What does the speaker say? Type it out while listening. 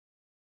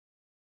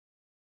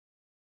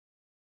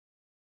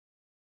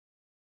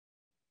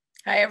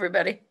Hi,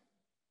 everybody.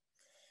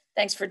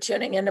 Thanks for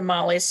tuning into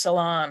Molly's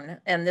Salon.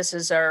 And this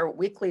is our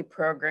weekly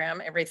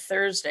program every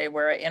Thursday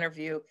where I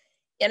interview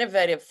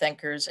innovative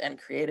thinkers and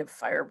creative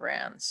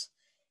firebrands.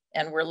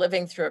 And we're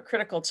living through a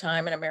critical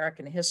time in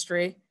American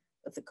history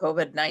with the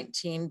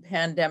COVID-19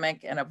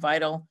 pandemic and a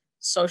vital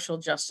social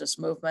justice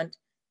movement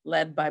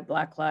led by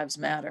Black Lives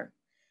Matter.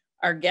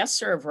 Our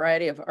guests are a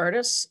variety of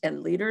artists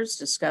and leaders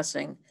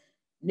discussing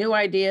new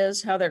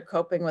ideas, how they're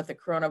coping with the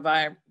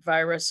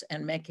coronavirus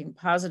and making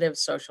positive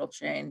social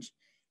change,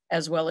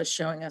 as well as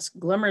showing us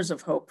glimmers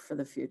of hope for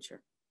the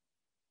future.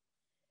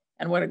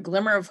 And what a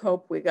glimmer of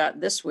hope we got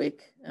this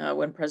week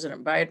when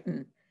President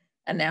Biden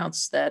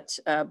announced that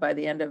by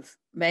the end of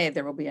May,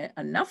 there will be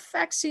enough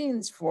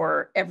vaccines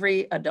for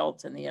every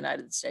adult in the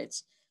United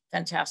States.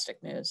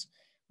 Fantastic news.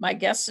 My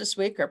guests this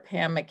week are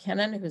Pam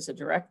MacKinnon, who's a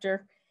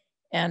director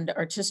and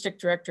artistic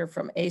director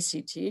from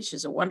ACT.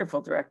 She's a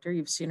wonderful director.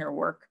 You've seen her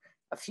work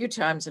a few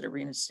times at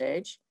Arena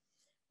Stage.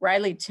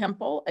 Riley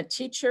Temple, a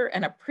teacher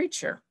and a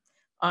preacher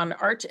on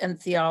art and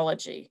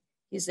theology.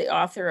 He's the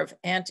author of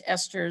Aunt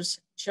Esther's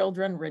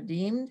Children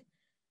Redeemed,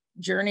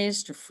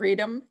 Journeys to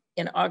Freedom,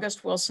 in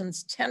August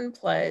Wilson's 10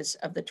 plays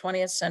of the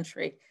 20th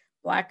century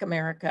Black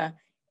America,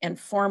 and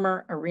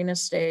former Arena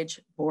Stage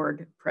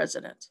board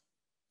president.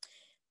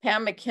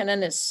 Pam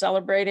MacKinnon is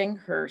celebrating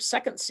her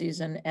second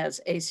season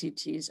as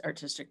ACT's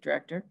artistic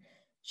director.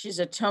 She's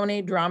a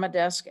Tony, Drama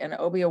Desk, and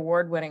Obie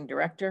Award-winning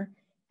director,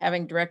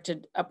 having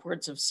directed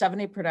upwards of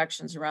 70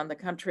 productions around the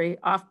country,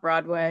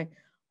 off-Broadway,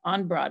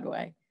 on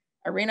Broadway.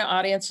 Arena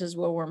audiences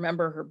will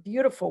remember her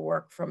beautiful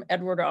work from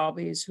Edward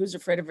Albee's Who's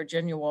Afraid of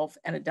Virginia Woolf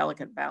and A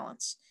Delicate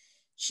Balance.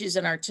 She's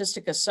an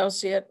artistic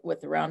associate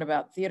with the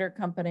Roundabout Theater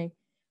Company,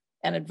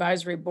 an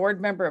advisory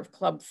board member of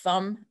Club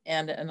Thumb,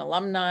 and an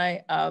alumni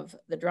of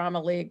the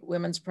Drama League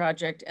Women's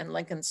Project and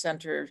Lincoln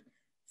Center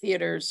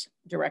Theater's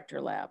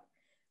Director Lab.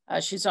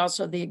 She's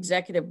also the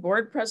executive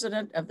board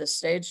president of the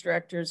Stage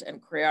Directors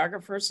and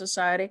Choreographers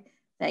Society.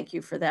 Thank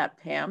you for that,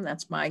 Pam.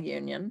 That's my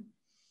union.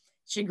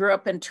 She grew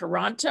up in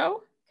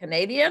Toronto,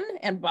 Canadian,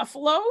 and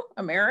Buffalo,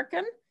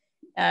 American.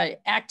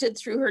 Acted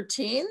through her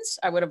teens.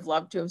 I would have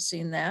loved to have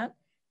seen that.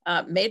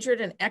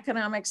 Majored in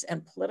economics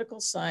and political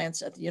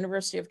science at the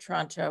University of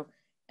Toronto,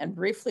 and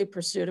briefly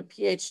pursued a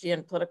PhD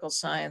in political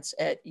science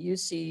at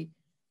UC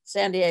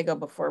San Diego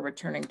before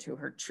returning to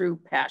her true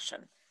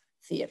passion,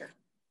 theater.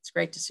 It's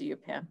great to see you,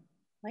 Pam.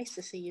 Nice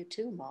to see you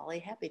too, Molly.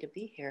 Happy to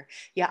be here.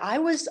 Yeah,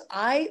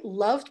 I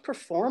loved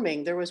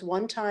performing. There was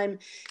one time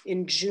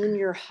in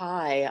junior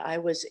high, I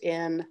was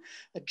in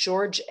a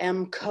George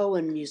M.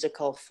 Cohan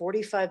musical,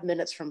 45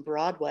 minutes from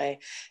Broadway,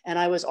 and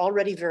I was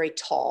already very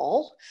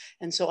tall.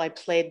 And so I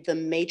played the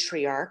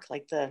matriarch,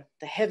 like the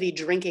heavy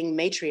drinking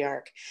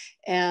matriarch.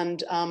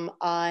 And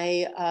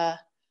I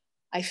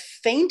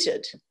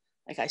fainted.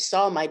 Like I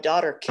saw my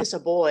daughter kiss a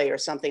boy or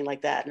something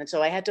like that. And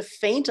so I had to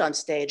faint on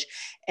stage.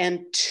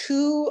 And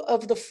 2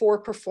 of the 4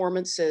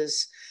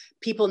 performances,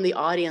 people in the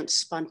audience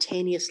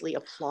spontaneously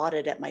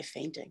applauded at my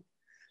fainting.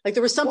 Like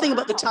there was something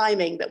about the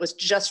timing that was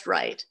just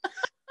right.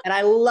 And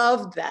I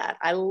loved that.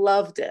 I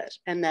loved it.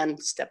 And then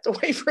stepped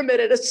away from it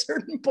at a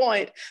certain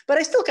point. But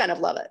I still kind of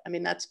love it. I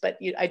mean,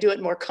 I do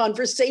it more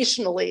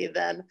conversationally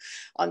than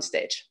on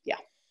stage. Yeah.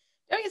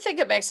 Don't you think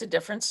it makes a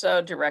difference,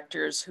 though,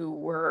 directors who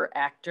were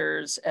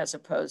actors as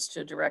opposed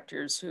to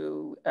directors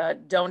who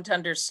don't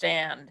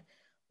understand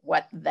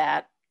what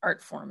that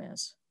art form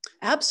is?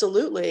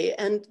 Absolutely.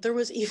 And there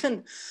was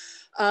even,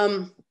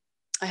 I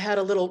had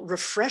a little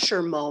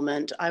refresher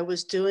moment. I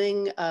was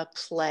doing a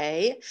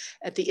play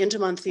at the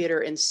Intiman Theater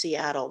in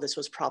Seattle. This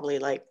was probably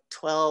like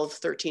 12,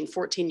 13,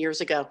 14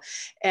 years ago.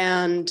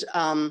 And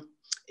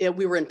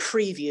we were in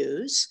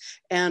previews,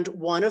 and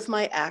one of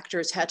my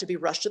actors had to be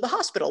rushed to the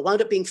hospital.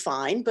 Wound up being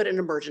fine, but an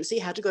emergency,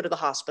 had to go to the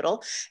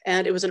hospital.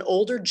 And it was an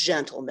older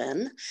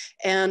gentleman.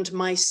 And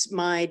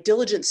my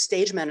diligent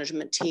stage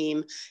management team,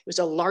 it was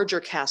a larger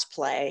cast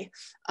play.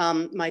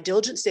 My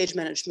diligent stage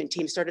management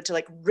team started to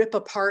like rip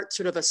apart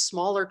sort of a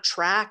smaller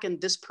track, and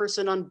this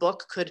person on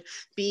book could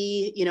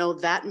be, you know,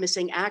 that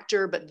missing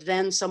actor, but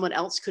then someone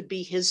else could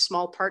be his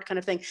small part kind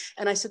of thing.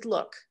 And I said,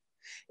 look,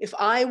 if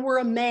I were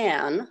a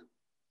man,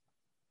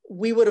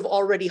 we would have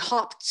already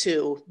hopped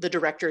to the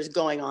directors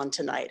going on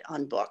tonight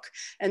on book.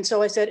 And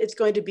so I said, it's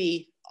going to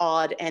be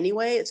odd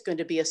anyway. It's going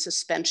to be a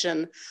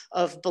suspension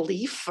of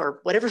belief, or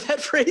whatever that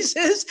phrase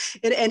is,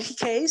 in any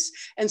case.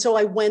 And so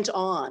I went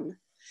on.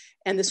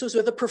 And this was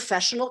with a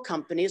professional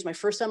company. It was my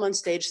first time on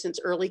stage since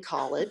early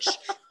college.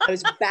 I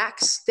was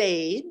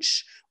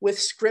backstage with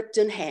script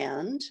in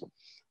hand.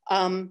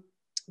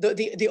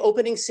 The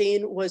opening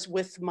scene was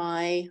with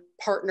my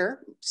partner,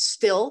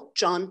 still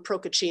John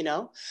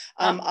Procaccino.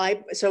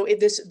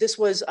 This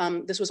was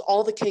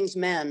All the King's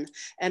Men,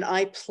 and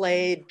I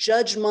played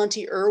Judge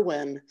Monty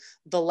Irwin,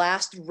 the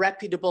last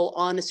reputable,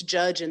 honest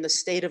judge in the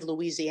state of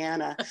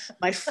Louisiana.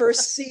 My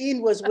first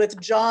scene was with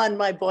John,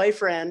 my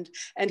boyfriend,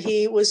 and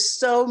he was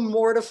so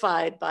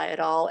mortified by it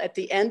all. At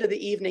the end of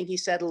the evening, he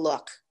said,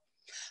 "Look,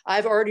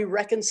 I've already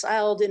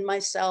reconciled in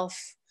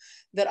myself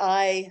that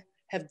I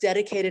have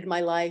dedicated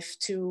my life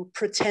to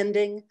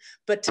pretending,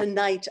 but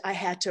tonight I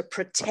had to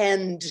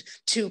pretend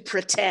to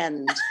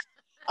pretend.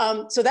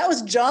 So that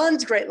was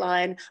John's great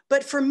line.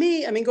 But for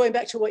me, I mean, going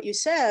back to what you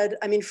said,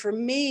 I mean, for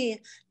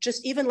me,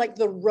 just even like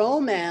the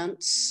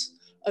romance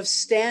of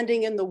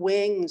standing in the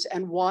wings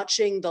and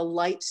watching the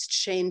lights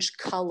change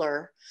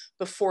color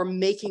before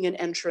making an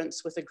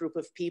entrance with a group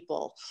of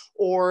people,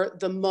 or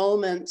the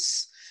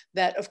moments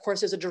that, of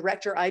course, as a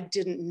director, I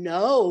didn't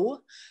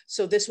know.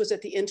 So this was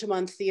at the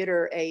Intiman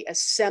Theater, a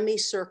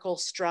semicircle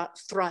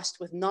thrust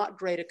with not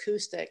great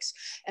acoustics.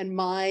 And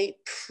my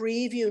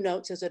preview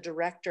notes as a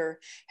director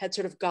had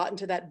sort of gotten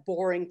to that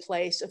boring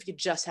place of you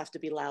just have to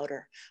be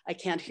louder. I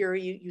can't hear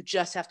you, you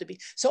just have to be.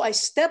 So I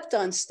stepped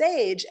on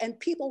stage and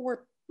people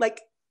were like,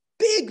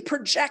 big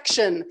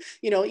projection,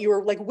 you know, you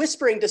were like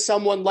whispering to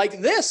someone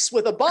like this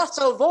with a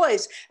basso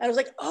voice. And I was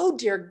like, oh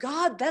dear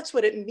God, that's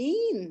what it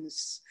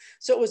means.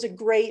 So it was a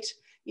great,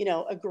 you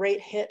know, a great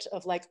hit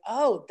of like,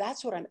 oh,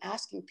 that's what I'm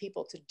asking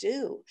people to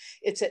do.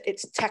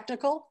 It's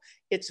technical,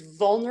 it's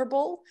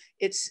vulnerable,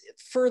 it's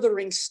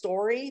furthering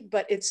story,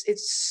 but it's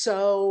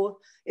so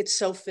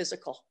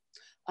physical.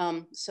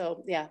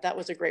 So yeah, that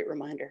was a great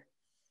reminder.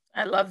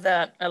 I love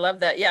that. I love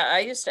that. Yeah, I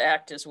used to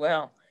act as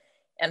well,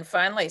 and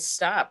finally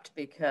stopped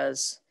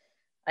because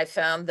I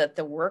found that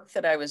the work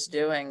that I was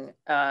doing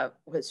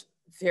was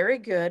very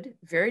good,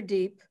 very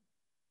deep,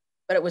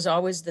 but it was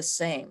always the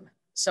same.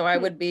 So I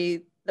would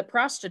be the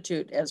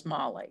prostitute as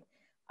Molly.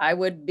 I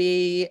would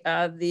be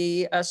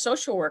the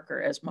social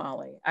worker as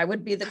Molly. I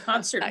would be the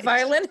concert Nice.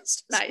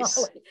 violinist as Nice.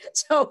 Molly.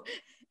 So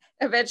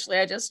eventually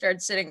I just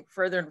started sitting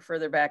further and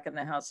further back in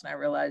the house, and I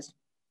realized,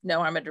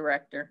 no, I'm a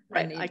director.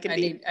 Right. I can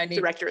be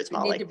director as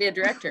Molly. I need to be a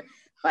director.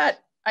 But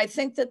I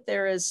think that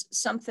there is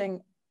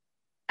something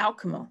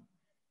alchemical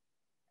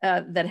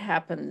that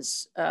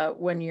happens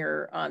when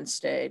you're on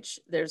stage.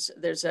 There's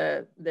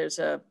a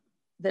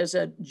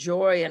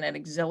joy and an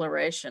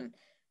exhilaration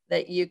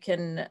that you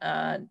can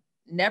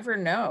never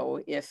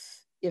know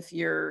if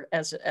you're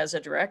as a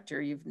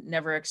director, you've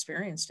never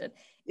experienced it.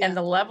 Yeah. And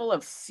the level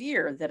of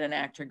fear that an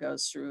actor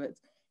goes through,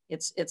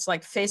 it's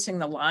like facing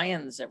the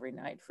lions every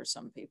night for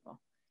some people.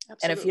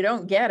 Absolutely. And if you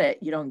don't get it,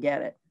 you don't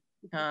get it.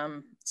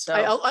 So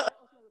I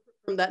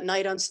from that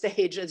night on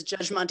stage as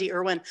Judge Monty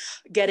Irwin,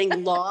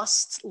 getting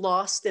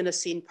lost in a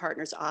scene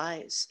partner's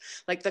eyes.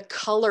 Like the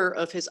color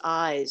of his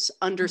eyes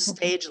under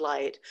stage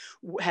light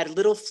had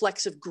little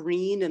flecks of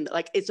green, and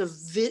like it's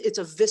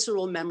a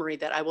visceral memory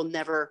that I will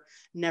never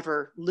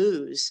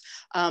lose.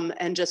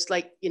 And just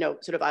like, you know,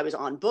 sort of I was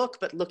on book,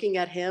 but looking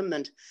at him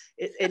and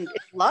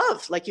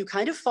love, like you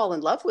kind of fall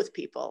in love with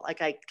people.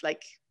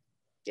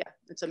 Yeah,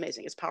 it's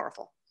amazing. It's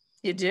powerful.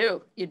 You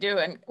do,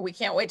 and we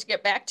can't wait to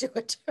get back to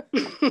it.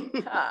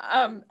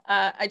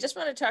 I just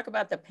want to talk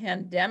about the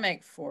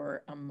pandemic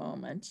for a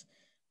moment.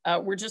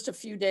 We're just a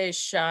few days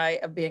shy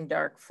of being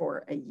dark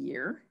for a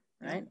year,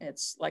 right?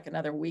 It's like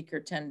another week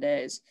or 10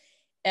 days.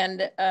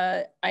 And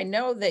I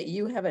know that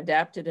you have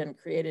adapted and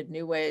created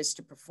new ways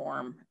to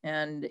perform.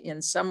 And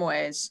in some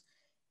ways,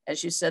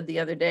 as you said the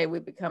other day,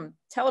 we've become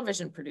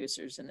television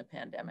producers in the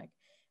pandemic.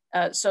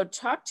 So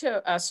talk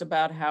to us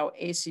about how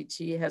ACT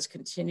has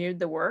continued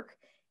the work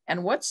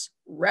and what's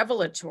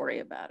revelatory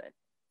about it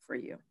for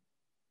you.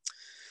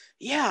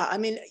 Yeah, I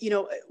mean, you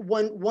know,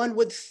 one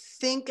would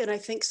think, and I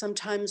think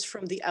sometimes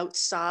from the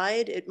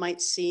outside, it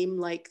might seem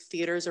like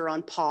theaters are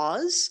on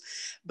pause,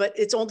 but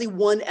it's only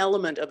one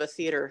element of a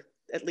theater,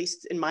 at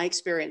least in my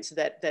experience,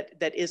 that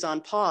is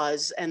on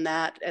pause, and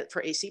that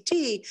for ACT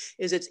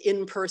is its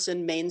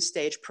in-person main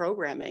stage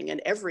programming,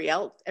 and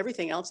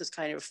everything else is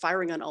kind of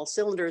firing on all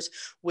cylinders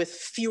with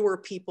fewer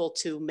people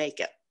to make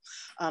it.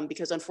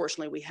 Because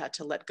unfortunately we had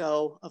to let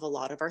go of a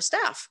lot of our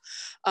staff.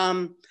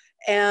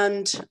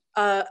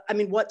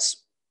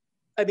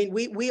 I mean,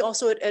 we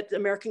also at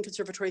American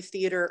Conservatory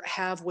Theater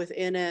have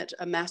within it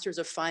a Masters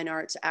of Fine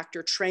Arts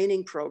actor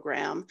training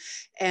program.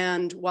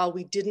 And while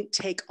we didn't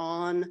take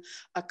on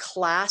a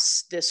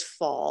class this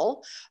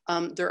fall,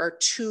 there are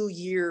 2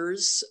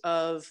 years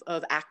of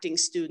acting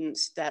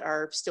students that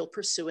are still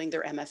pursuing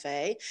their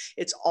MFA.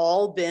 It's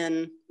all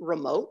been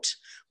remote,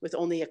 with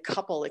only a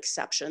couple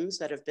exceptions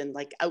that have been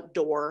like an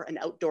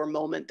outdoor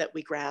moment that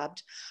we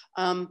grabbed.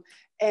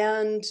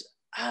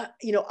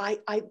 You know,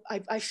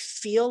 I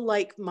feel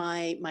like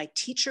my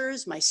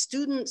teachers, my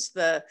students,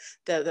 the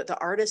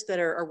artists that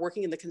are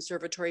working in the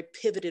conservatory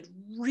pivoted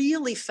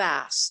really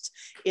fast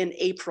in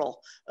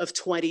April of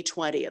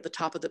 2020 at the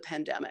top of the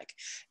pandemic,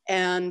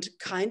 and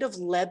kind of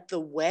led the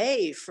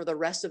way for the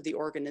rest of the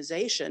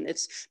organization.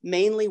 It's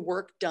mainly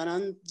work done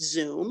on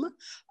Zoom,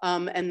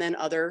 and then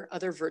other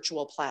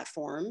virtual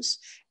platforms.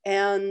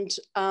 And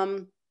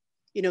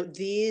you know,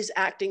 these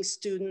acting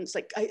students,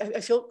 like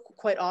I feel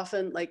quite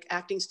often like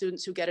acting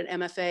students who get an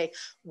MFA,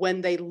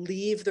 when they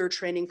leave their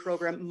training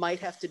program, might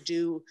have to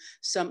do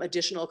some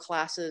additional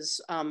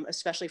classes,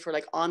 especially for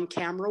like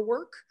on-camera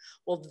work.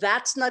 Well,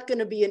 that's not going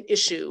to be an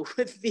issue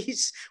with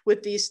these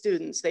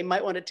students. They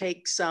might want to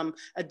take some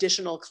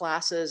additional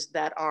classes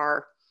that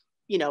are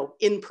you know,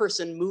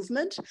 in-person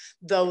movement,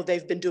 though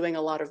they've been doing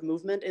a lot of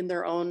movement in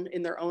their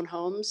own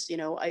homes, you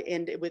know,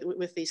 and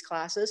with these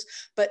classes.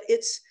 But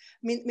it's,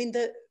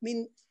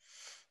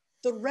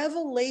 the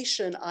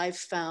revelation I've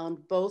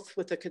found both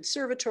with the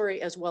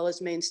Conservatory as well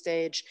as Main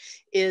Stage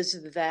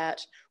is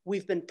that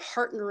we've been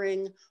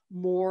partnering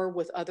more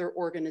with other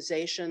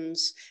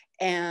organizations.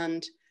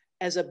 And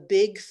as a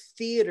big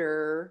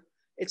theater,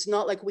 it's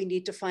not like we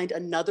need to find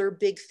another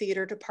big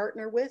theater to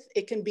partner with.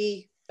 It can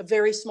be a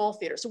very small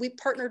theater. So we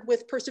partnered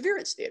with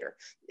Perseverance Theater,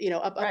 you know,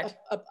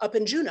 up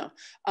in Juneau.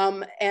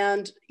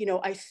 And, you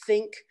know, I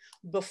think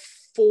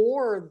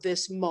before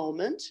this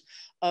moment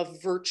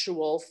of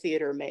virtual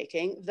theater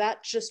making,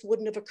 that just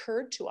wouldn't have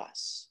occurred to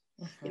us.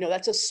 You know,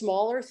 that's a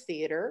smaller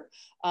theater.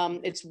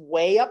 It's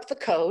way up the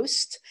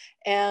coast.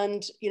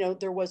 And, you know,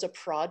 there was a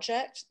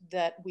project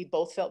that we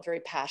both felt very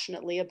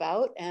passionately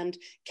about and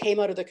came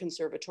out of the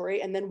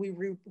Conservatory. And then we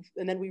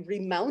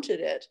remounted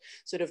it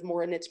sort of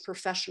more in its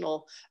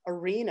professional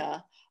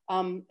arena.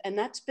 And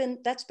that's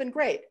been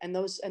great. And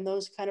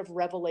those kind of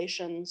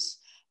revelations,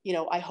 you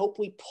know, I hope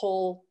we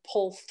pull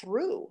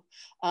through,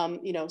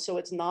 you know, so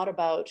it's not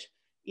about,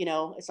 you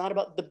know, it's not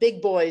about the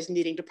big boys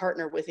needing to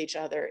partner with each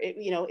other.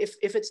 You know, if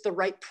it's the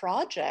right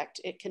project,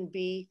 it can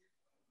be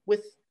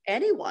with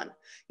anyone,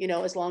 you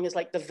know, as long as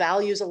like the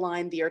values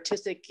align, the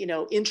artistic, you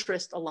know,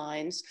 interest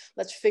aligns,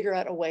 let's figure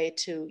out a way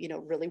to, you know,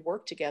 really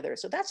work together.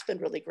 So that's been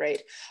really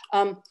great.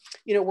 You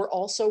know, we're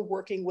also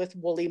working with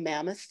Woolly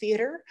Mammoth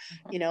Theater,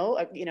 you know,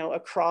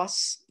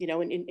 across, you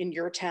know, in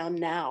your town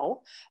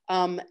now.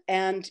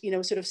 And, you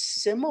know, sort of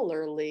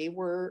similarly,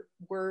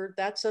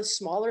 that's a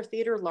smaller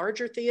theater,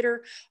 larger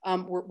theater.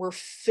 We're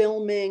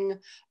filming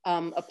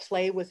a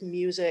play with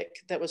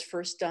music that was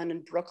first done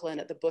in Brooklyn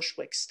at the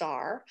Bushwick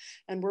Star.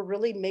 And we're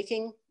really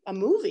making a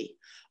movie.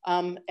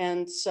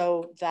 And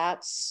so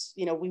that's,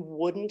 you know, we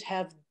wouldn't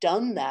have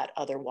done that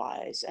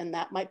otherwise. And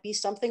that might be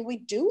something we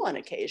do on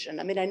occasion.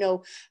 I mean, I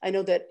know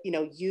that, you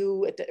know,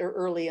 you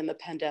early in the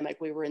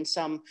pandemic, we were in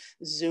some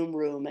Zoom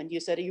room and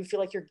you said, you feel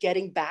like you're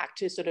getting back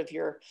to sort of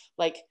your,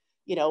 like,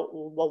 you know,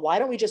 well, why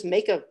don't we just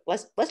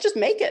let's just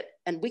make it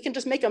and we can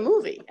just make a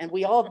movie. And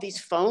we all have these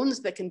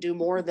phones that can do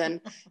more than,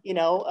 you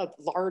know, a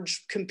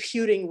large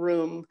computing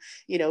room,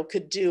 you know,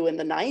 could do in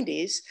the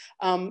 90s.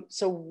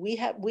 So we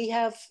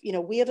have, you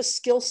know, we have a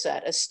skill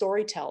set as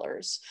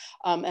storytellers.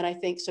 And I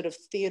think sort of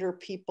theater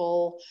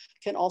people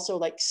can also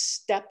like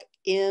step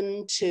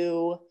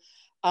into,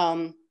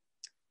 or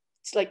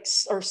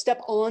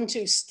step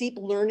onto steep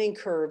learning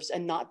curves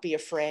and not be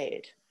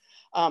afraid.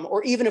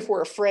 Or even if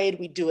we're afraid,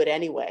 we do it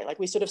anyway. Like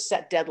we sort of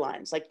set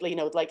deadlines, like, you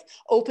know, like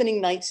opening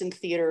nights in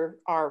theater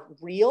are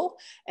real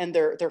and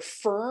they're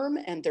firm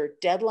and they're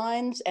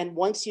deadlines. And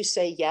once you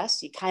say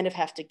yes, you kind of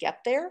have to get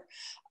there.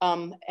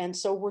 And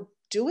so we're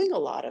doing a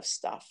lot of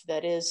stuff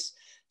that is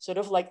sort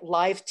of like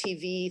live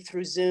TV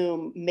through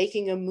Zoom,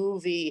 making a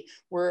movie.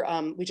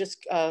 I'm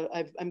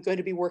going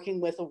to be working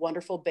with a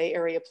wonderful Bay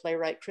Area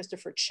playwright,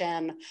 Christopher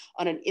Chen,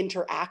 on an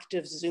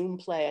interactive Zoom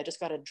play. I just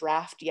got a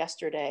draft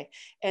yesterday,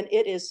 and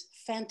it is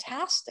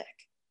fantastic.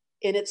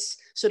 And it's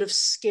sort of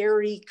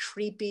scary,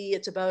 creepy.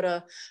 It's about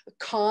a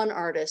con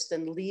artist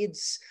and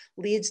leads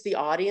the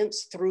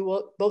audience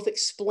through both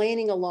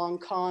explaining a long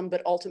con,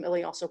 but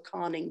ultimately also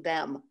conning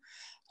them,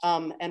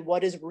 and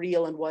what is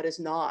real and what is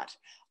not.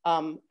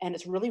 And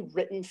it's really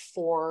written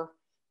for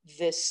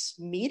this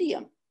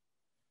medium.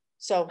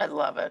 So I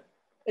love it.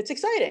 It's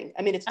exciting.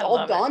 I mean, it's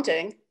all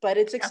daunting, but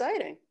it's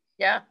exciting.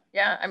 Yeah.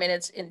 I mean,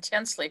 it's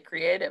intensely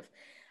creative.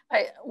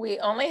 We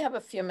only have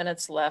a few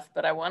minutes left,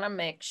 but I want to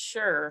make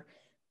sure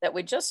that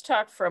we just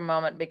talk for a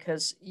moment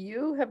because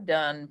you have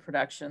done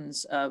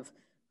productions of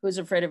Who's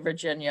Afraid of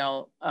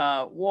Virginia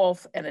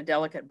Woolf and A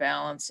Delicate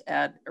Balance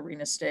at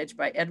Arena Stage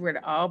by Edward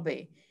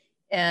Albee.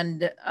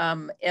 And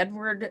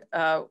Edward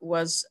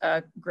was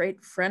a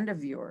great friend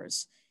of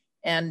yours.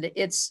 And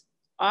it's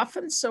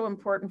often so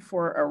important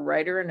for a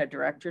writer and a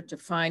director to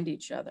find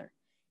each other.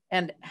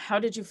 And how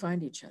did you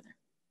find each other?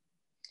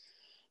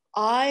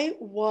 I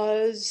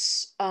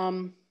was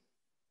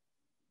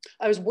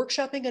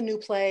workshopping a new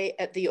play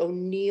at the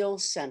O'Neill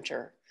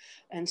Center.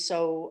 And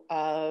so,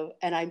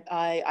 and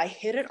I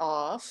hit it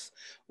off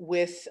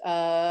with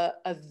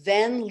a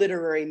then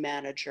literary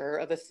manager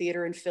of a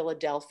theater in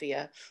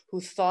Philadelphia who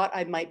thought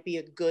I might be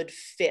a good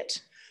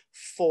fit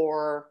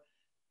for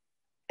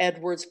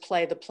Edward's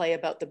play, the play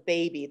about the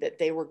baby that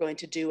they were going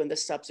to do in the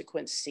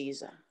subsequent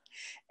season.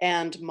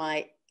 And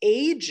my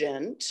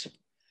agent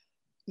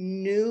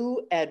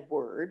knew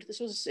Edward, this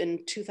was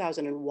in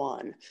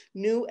 2001,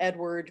 knew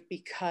Edward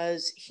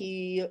because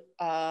he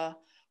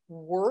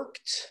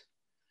worked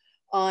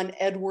on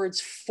Edward's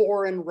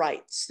foreign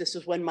rights. This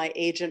is when my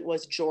agent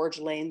was George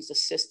Lane's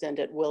assistant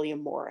at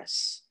William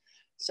Morris.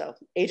 So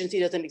agency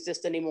doesn't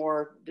exist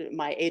anymore.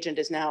 My agent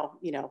is now,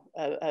 you know,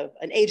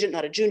 an agent,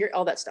 not a junior,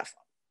 all that stuff.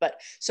 But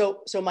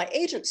so my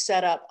agent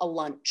set up a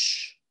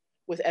lunch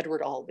with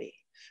Edward Albee.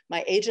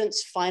 My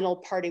agent's final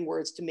parting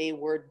words to me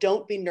were,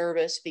 don't be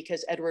nervous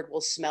because Edward will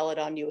smell it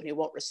on you and he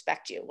won't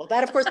respect you. Well,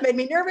 that of course made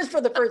me nervous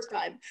for the first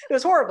time. It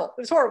was horrible.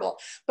 It was horrible.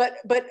 But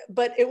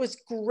it was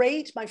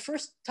great. My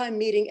first time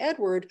meeting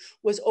Edward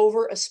was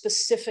over a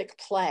specific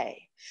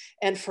play.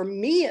 And for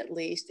me, at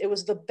least, it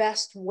was the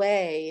best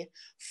way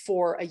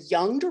for a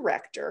young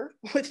director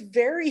with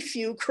very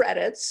few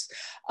credits,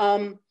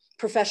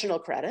 professional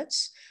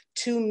credits,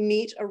 to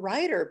meet a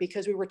writer,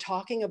 because we were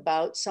talking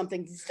about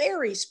something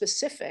very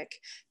specific,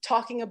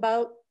 talking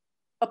about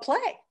a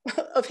play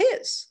of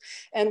his.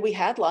 And we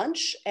had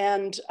lunch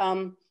and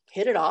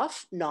hit it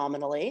off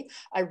nominally.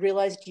 I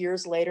realized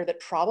years later that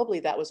probably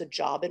that was a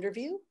job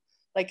interview.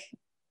 Like,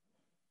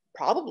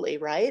 probably,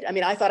 right? I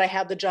mean, I thought I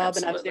had the job.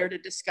 Absolutely. And I was there to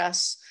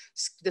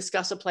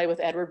discuss a play with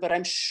Edward, but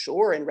I'm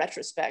sure in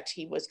retrospect,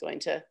 he was going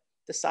to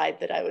decide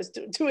that I was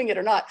doing it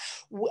or not.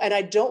 And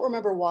I don't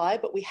remember why,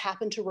 but we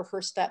happened to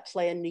rehearse that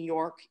play in New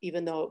York,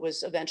 even though it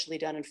was eventually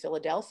done in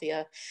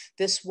Philadelphia.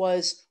 This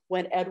was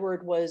when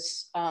Edward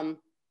was,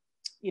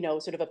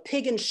 sort of a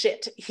pig in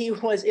shit. He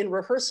was in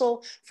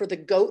rehearsal for The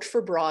Goat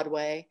for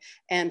Broadway,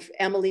 and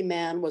Emily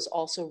Mann was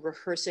also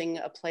rehearsing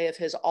a play of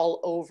his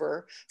All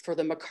Over for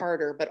the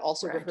McCarter, but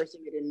also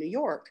rehearsing it in New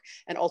York.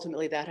 And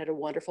ultimately that had a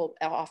wonderful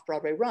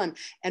off-Broadway run.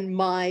 And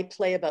my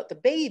play about the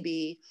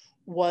baby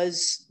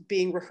was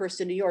being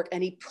rehearsed in New York,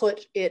 and he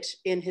put it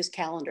in his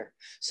calendar.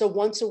 So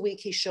once a week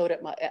he showed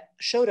up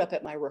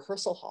at my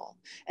rehearsal hall.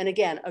 And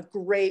again, a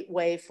great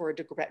way for a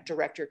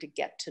director to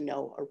get to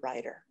know a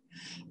writer.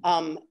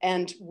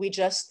 And we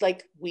just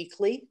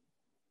weekly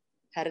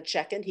had a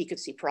check-in. He could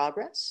see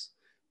progress.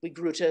 We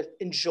grew to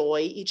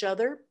enjoy each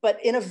other,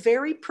 but in a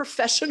very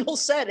professional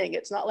setting.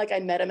 It's not like I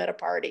met him at a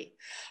party.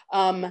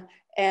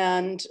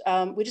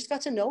 We just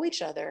got to know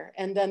each other.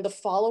 And then the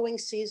following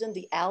season,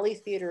 the Alley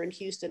Theater in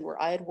Houston,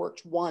 where I had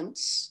worked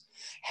once,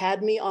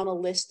 had me on a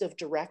list of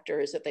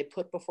directors that they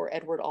put before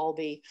Edward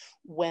Albee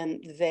when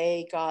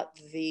they got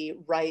the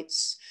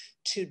rights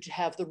to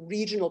have the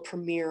regional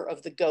premiere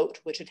of The Goat,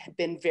 which had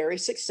been very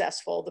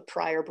successful the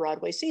prior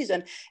Broadway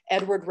season.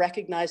 Edward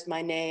recognized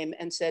my name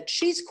and said,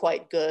 "She's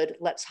quite good,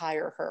 let's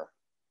hire her."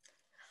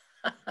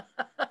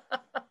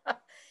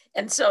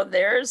 And so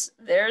there's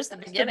the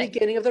beginning. The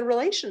beginning of the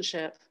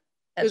relationship.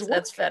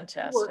 That's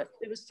fantastic.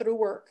 It was through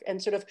work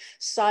and sort of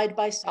side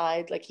by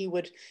side. Like he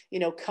would,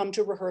 come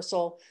to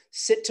rehearsal,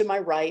 sit to my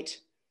right,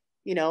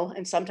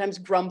 and sometimes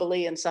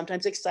grumbly and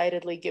sometimes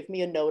excitedly give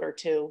me a note or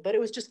two. But it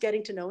was just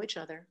getting to know each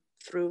other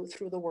through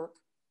the work.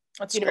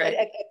 That's great.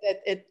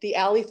 At the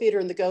Alley Theater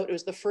in The Goat, it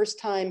was the first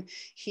time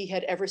he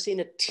had ever seen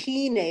a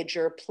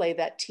teenager play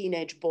that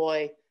teenage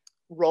boy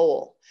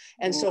role.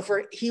 And so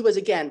he was,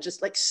 again,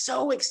 just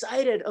so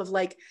excited of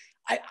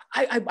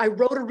I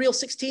wrote a real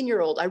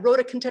 16-year-old. I wrote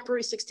a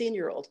contemporary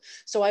 16-year-old.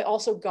 So I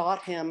also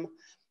got him,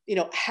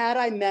 had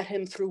I met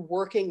him through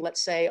working,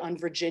 let's say, on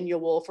Virginia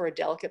Woolf or A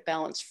Delicate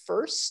Balance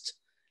first,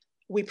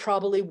 we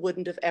probably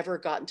wouldn't have ever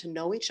gotten to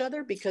know each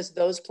other, because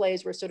those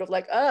plays were sort of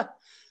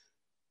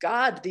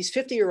God, these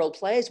 50-year-old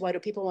plays, why do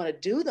people want to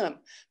do them?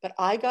 But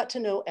I got to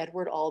know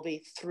Edward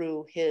Albee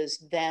through his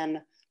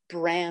then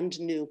brand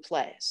new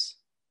plays.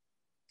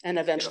 And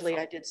eventually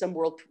I did some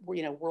world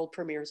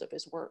premieres of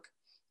his work,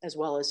 as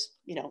well as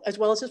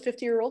his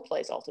 50-year-old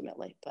plays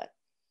ultimately. But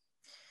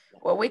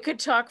well, we could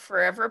talk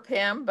forever,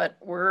 Pam, but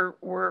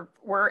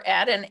we're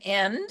at an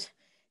end.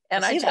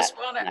 And I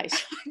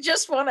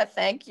just want to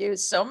thank you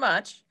so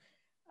much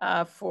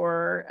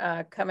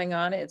for coming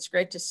on. It's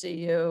great to see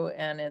you,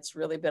 and it's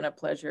really been a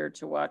pleasure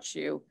to watch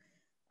you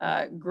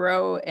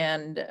grow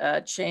and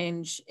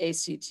change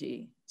ACT.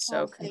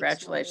 So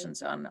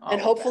congratulations on all. And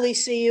hopefully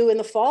see you in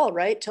the fall,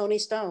 right? Tony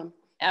Stone.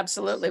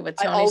 Absolutely, with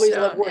Tony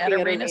Stone at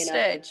Arena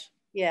Stage.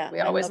 Yeah. We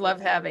always love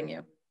having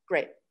you.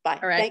 Great. Bye.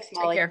 All right. Thanks,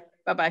 Molly. Take care.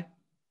 Bye-bye.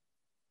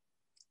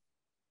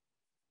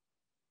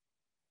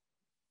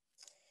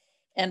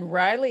 And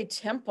Riley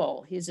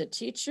Temple, he's a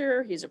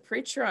teacher. He's a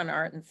preacher on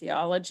art and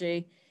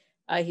theology.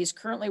 He's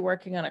currently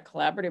working on a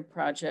collaborative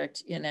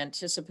project in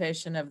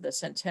anticipation of the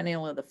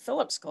centennial of the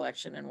Phillips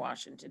Collection in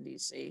Washington,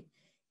 D.C.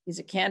 He's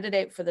a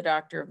candidate for the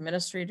Doctor of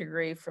Ministry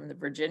degree from the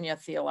Virginia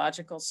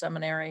Theological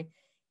Seminary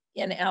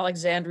in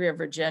Alexandria,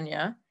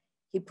 Virginia.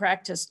 He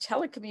practiced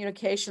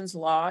telecommunications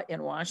law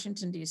in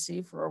Washington,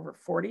 D.C. for over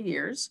 40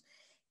 years,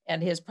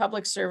 and his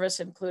public service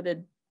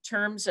included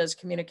terms as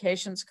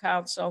communications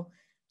counsel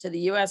to the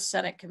U.S.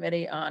 Senate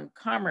Committee on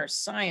Commerce,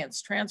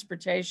 Science,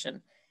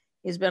 Transportation.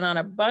 He's been on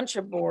a bunch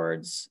of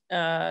boards,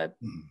 and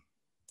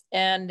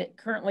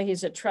currently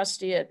he's a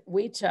trustee at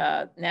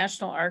WITA,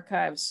 National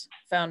Archives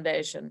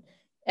Foundation.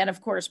 And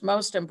of course,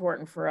 most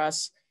important for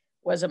us,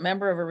 was a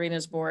member of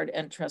Arena's board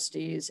and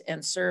trustees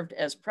and served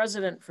as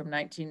president from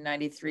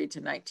 1993 to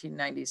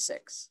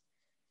 1996.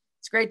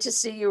 It's great to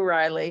see you,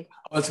 Riley.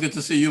 Oh, it's good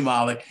to see you,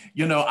 Molly.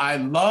 I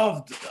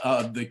loved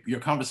your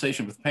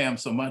conversation with Pam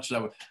so much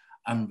that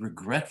I'm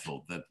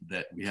regretful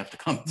that we have to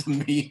come to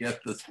me at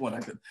this point.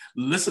 I could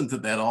listen to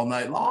that all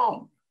night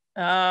long.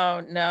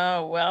 Oh,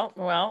 no.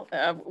 Well,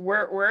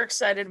 we're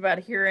excited about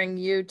hearing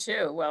you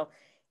too. Well,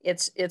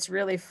 it's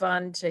really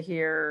fun to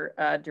hear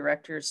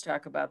directors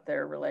talk about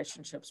their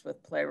relationships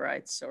with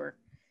playwrights or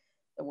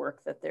the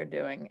work that they're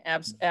doing.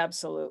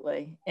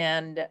 Absolutely.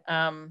 And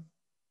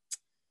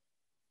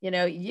you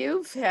know,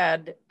 you've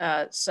had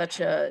such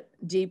a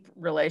deep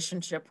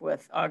relationship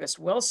with August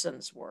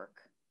Wilson's work.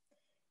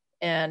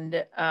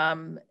 And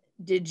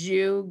did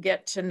you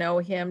get to know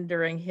him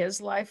during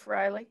his life,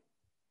 Riley?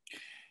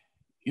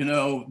 You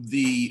know,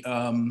 the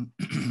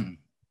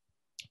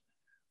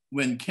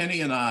when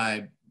Kenny and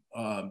I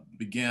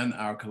began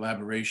our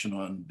collaboration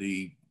on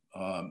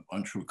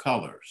on True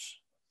Colors,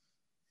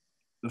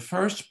 the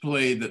first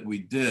play that we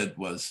did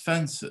was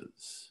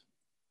Fences,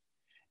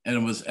 and it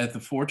was at the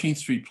 14th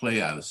Street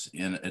Playhouse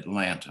in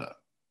Atlanta.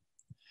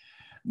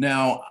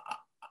 Now,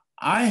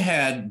 I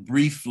had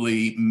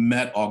briefly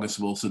met August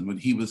Wilson when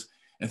he was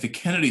at the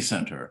Kennedy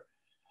Center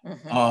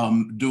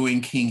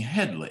doing King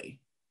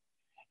Hedley,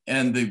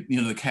 and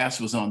the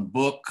cast was on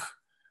book.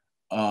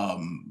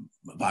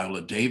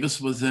 Viola Davis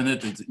was in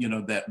it. You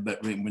know, that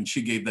when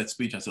she gave that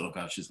speech, I said, "Oh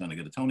gosh, she's going to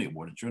get a Tony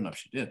Award," and sure enough,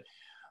 she did.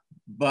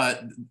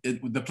 But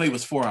the play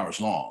was 4 hours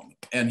long,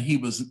 and he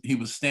was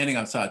standing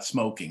outside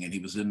smoking, and he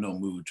was in no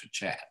mood to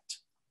chat.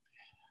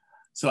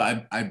 So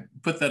I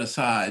put that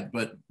aside.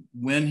 But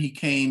when he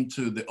came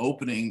to the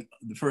opening,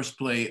 the first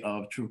play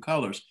of True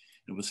Colors,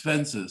 it was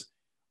Fences.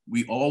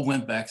 We all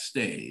went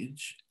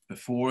backstage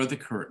before the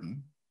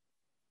curtain,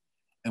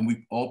 and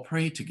we all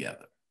prayed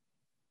together.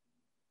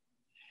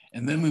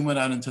 And then we went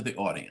out into the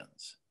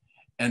audience,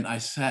 and I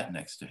sat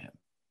next to him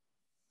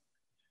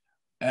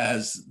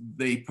as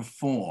they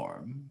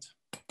performed.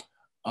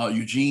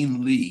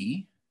 Eugene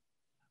Lee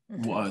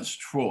was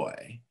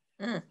Troy.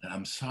 And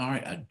I'm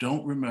sorry, I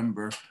don't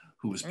remember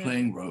who was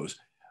playing Rose,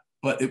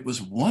 but it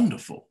was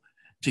wonderful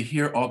to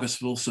hear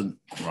August Wilson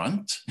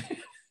grunt,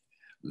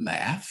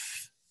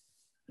 laugh,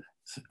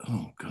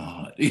 oh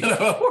God, you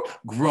know,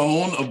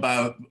 groan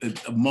about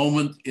a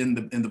moment in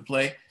the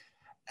play.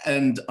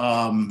 And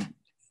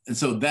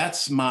so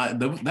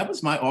that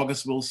was my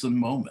August Wilson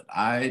moment.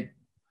 I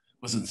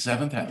was in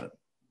seventh heaven.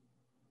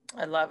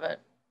 I love it.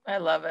 I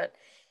love it.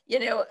 You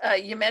know,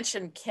 you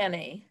mentioned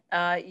Kenny.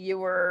 You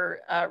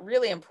were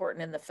really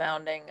important in the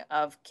founding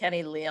of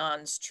Kenny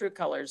Leon's True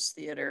Colors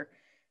Theater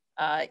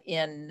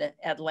in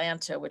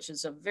Atlanta, which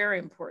is a very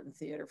important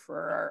theater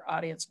for our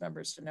audience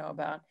members to know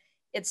about.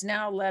 It's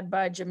now led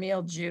by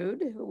Jamil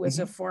Jude, who was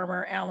a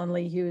former Alan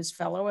Lee Hughes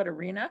Fellow at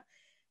Arena.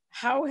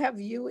 How have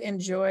you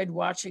enjoyed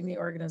watching the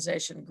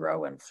organization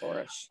grow and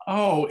flourish?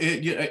 Oh,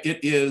 it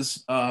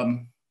is.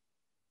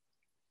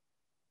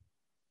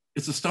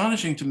 It's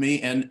astonishing to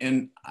me,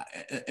 and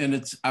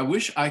it's. I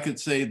wish I could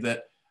say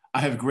that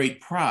I have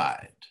great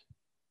pride,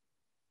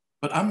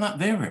 but I'm not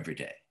there every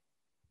day,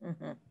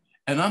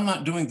 and I'm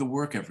not doing the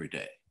work every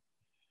day.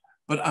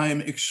 But I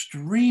am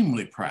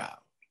extremely proud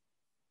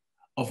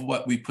of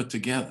what we put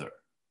together.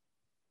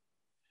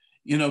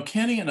 You know,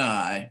 Kenny and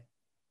I.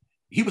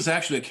 He was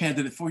actually a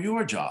candidate for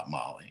your job,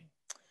 Molly.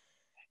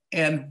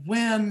 And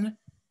when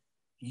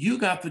you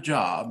got the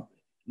job,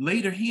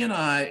 later he and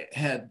I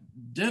had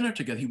dinner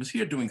together. He was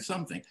here doing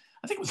something.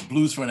 I think it was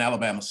Blues for an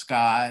Alabama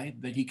Sky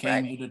that he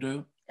came here to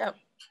do. Yep.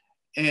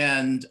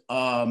 And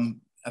I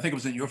think it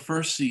was in your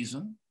first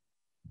season.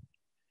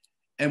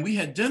 And we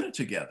had dinner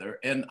together.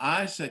 And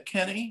I said,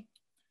 Kenny,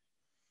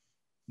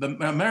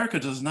 America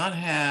does not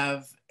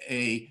have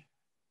a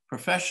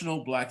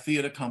professional Black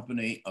theater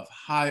company of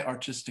high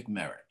artistic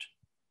merit.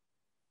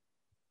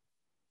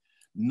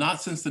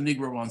 Not since the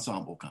Negro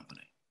Ensemble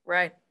Company.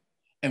 Right.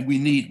 And we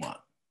need one.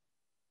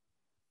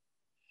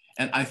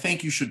 And I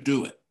think you should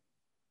do it.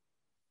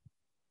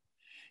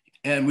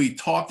 And we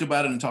talked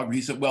about it and talked.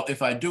 He said, well,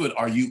 if I do it,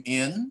 are you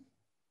in?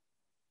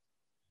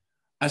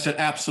 I said,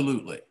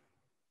 absolutely.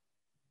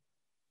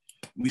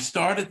 We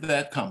started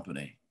that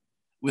company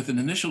with an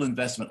initial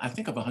investment, I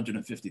think, of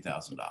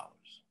 $150,000.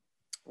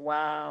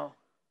 Wow.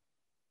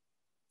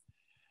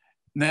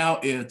 Now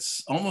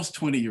it's almost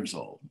 20 years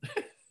old.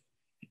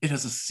 It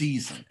has a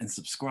season and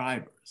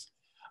subscribers.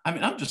 I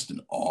mean, I'm just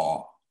in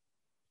awe.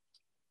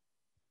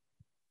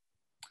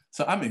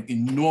 So I'm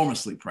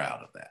enormously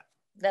proud of that.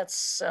 That's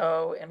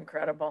so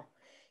incredible.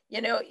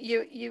 You know,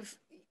 you've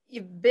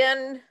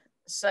been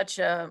such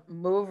a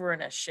mover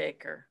and a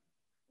shaker,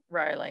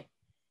 Riley.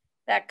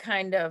 That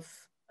kind of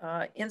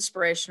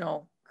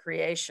inspirational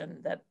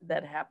creation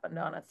that happened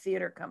on a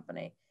theater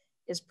company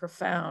is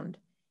profound.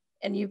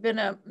 And you've been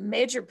a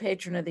major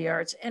patron of the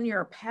arts, and you're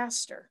a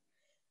pastor.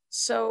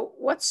 So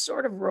what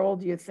sort of role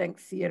do you think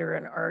theater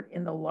and art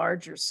in the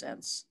larger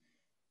sense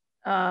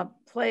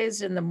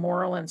plays in the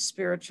moral and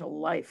spiritual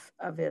life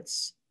of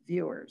its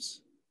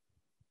viewers?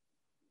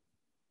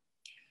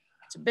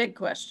 It's a big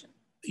question.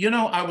 You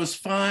know, I was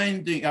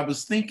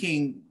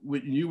thinking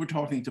when you were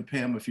talking to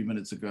Pam a few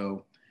minutes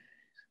ago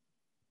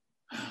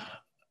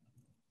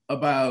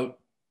about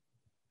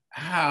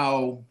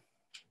how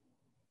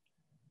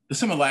the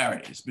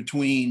similarities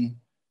between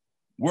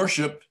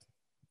worship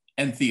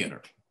and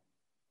theater.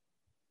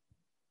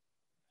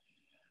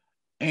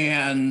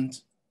 And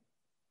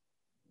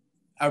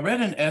I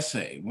read an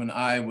essay when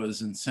I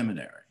was in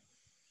seminary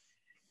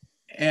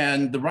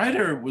And the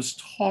writer was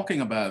talking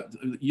about,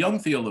 a young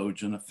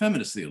theologian, a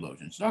feminist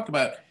theologian, she talked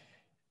about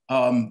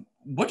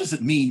what does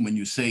it mean when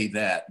you say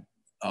that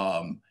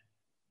the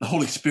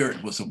Holy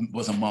Spirit was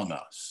among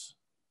us?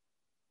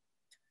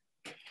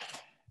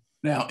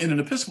 Now, in an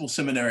Episcopal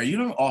seminary, you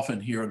don't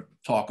often hear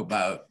talk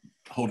about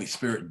Holy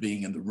Spirit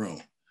being in the room.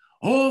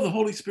 Oh, the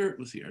Holy Spirit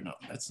was here. No,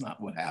 that's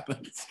not what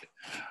happened.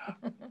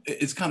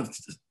 It's kind of,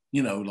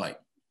 you know, like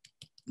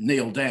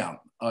nailed down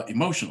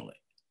emotionally.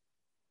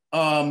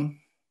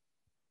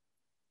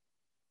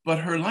 But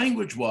her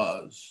language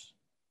was,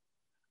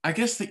 I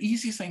guess the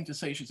easiest thing to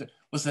say, she said,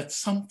 was that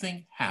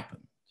something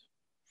happened.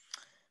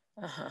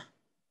 Uh-huh.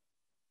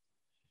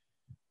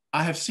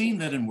 I have seen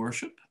that in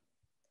worship.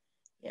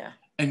 Yeah.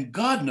 And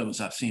God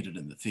knows I've seen it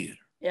in the theater.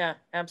 Yeah,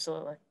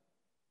 absolutely.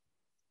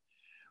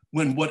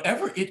 When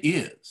whatever it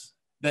is,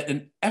 that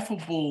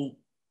ineffable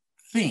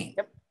thing.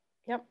 Yep.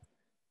 Yep.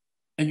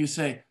 And you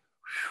say,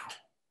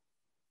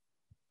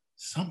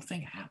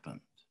 something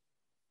happened.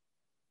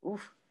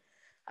 Oof.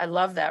 I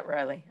love that,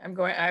 Riley.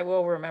 I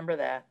will remember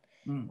that.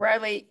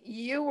 Riley,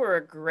 you were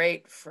a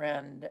great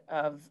friend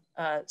of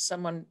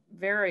someone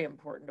very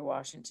important to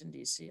Washington,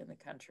 D.C. and the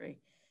country,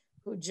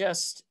 who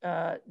just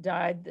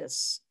died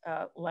this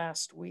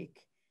last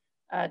week.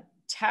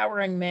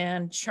 Towering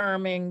man,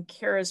 charming,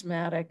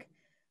 charismatic,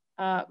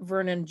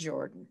 Vernon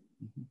Jordan.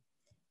 Mm-hmm.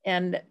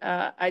 And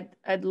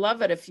I'd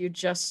love it if you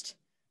just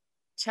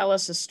tell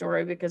us a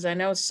story, because I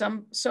know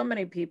so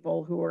many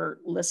people who are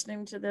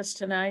listening to this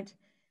tonight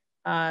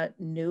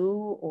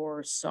knew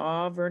or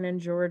saw Vernon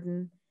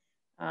Jordan,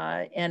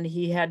 and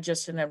he had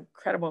just an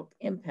incredible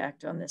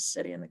impact on this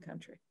city and the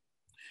country.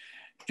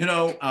 You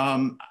know,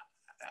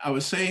 I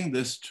was saying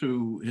this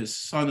to his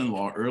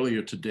son-in-law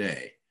earlier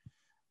today,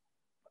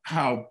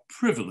 how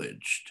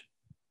privileged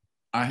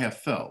I have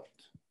felt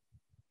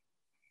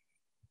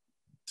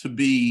to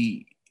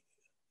be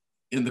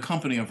in the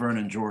company of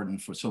Vernon Jordan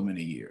for so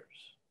many years.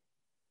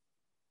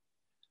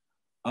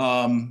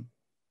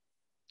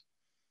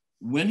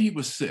 When he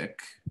was sick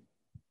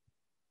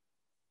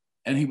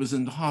and he was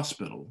in the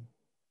hospital,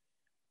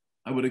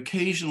 I would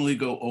occasionally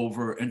go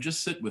over and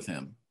just sit with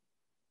him,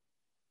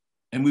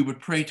 and we would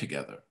pray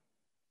together.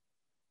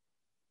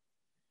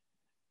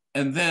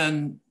 And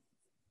then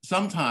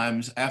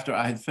sometimes after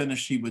I had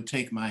finished, he would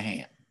take my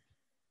hand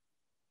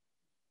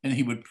and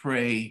he would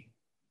pray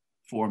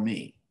for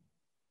me.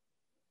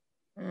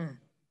 Mm.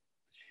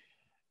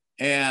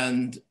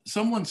 And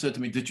someone said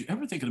to me, did you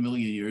ever think in a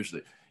million years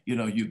that, you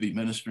know, you'd be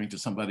ministering to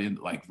somebody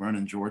like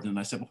Vernon Jordan? And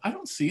I said, well, I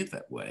don't see it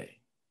that way.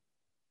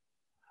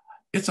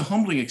 It's a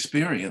humbling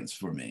experience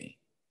for me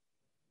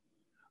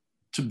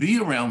to be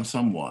around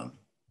someone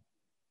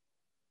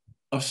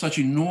of such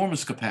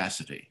enormous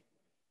capacity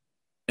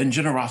and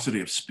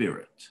generosity of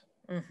spirit.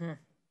 Mm-hmm.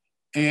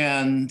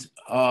 And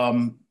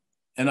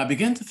I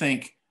began to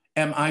think,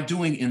 am I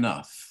doing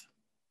enough?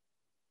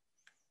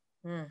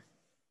 Mm.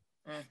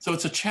 So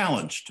it's a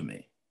challenge to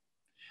me.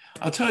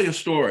 I'll tell you a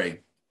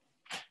story.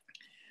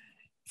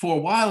 For a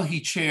while,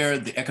 he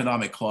chaired the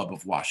Economic Club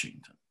of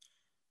Washington.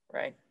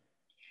 Right.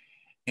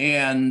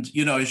 And,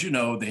 you know, as you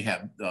know, they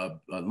have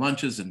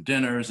lunches and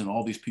dinners, and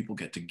all these people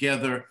get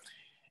together.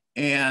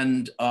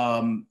 And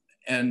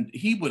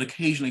he would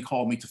occasionally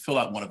call me to fill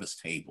out one of his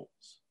tables.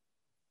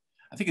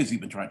 I think he was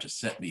even trying to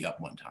set me up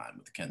one time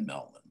with Ken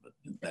Melman, but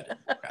that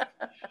didn't work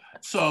out.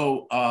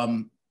 So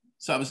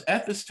I was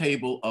at this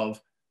table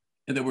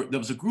and there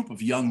was a group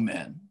of young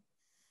men,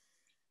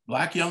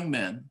 Black young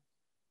men,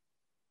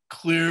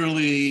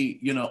 clearly,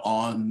 you know,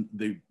 on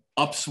the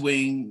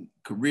upswing,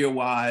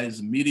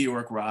 career-wise,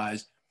 meteoric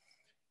rise.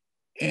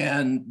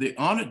 And the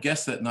honored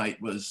guest that night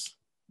was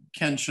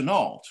Ken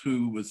Chenault,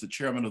 who was the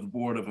chairman of the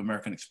board of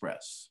American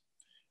Express.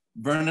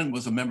 Vernon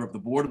was a member of the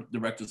board of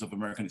directors of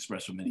American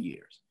Express for many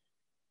years.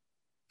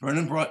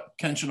 Vernon brought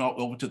Ken Chenault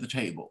over to the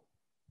table.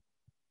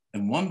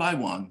 And one by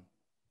one,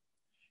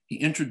 he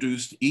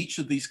introduced each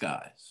of these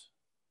guys,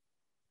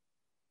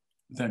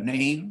 their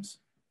names,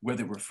 where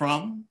they were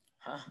from,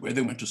 where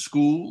they went to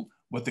school,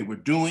 what they were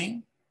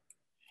doing,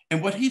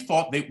 and where he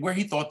thought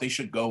they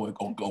should go and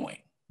go going.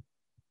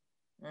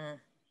 Mm.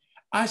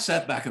 I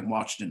sat back and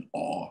watched in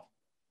awe.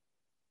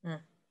 Mm.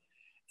 And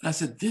I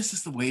said, this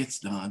is the way it's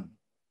done.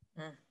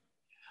 Mm.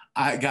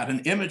 I got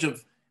an image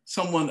of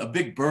someone, a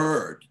big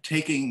bird,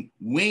 taking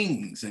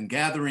wings and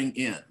gathering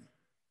in,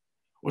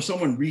 or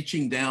someone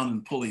reaching down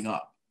and pulling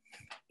up.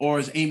 Or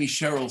as Amy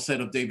Sherrill said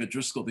of David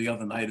Driscoll the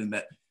other night in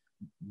that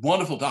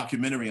wonderful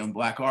documentary on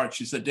Black art,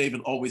 she said,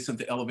 David always sent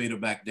the elevator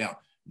back down.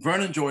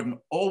 Vernon Jordan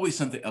always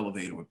sent the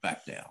elevator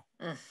back down.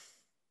 Mm.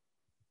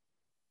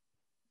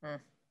 Mm.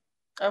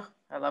 Oh,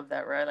 I love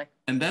that, Riley.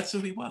 And that's who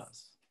he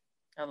was.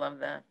 I love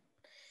that.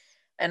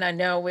 And I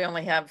know we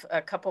only have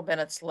a couple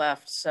minutes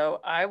left,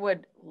 so I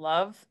would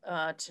love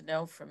to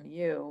know from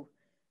you,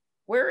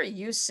 where are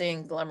you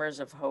seeing glimmers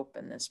of hope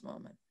in this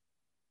moment?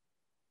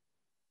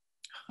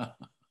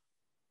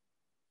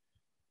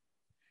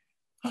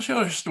 I'll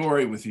share a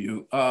story with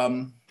you.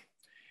 And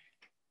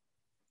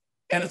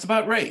it's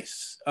about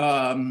race.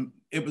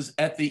 It was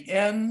at the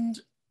end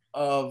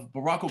of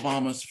Barack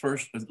Obama's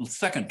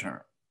second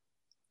term.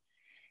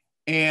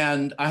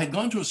 And I had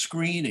gone to a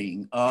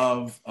screening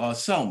of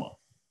Selma.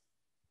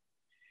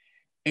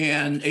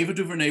 And Ava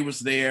DuVernay was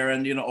there,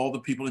 and all the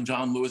people, and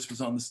John Lewis was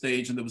on the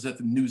stage, and it was at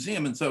the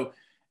museum. And so,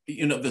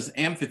 this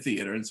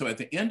amphitheater. And so at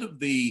the end of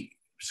the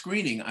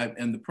screening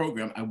and the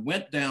program, I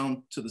went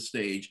down to the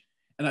stage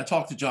and I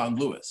talked to John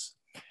Lewis.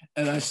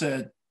 And I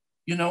said,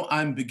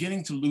 I'm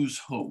beginning to lose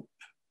hope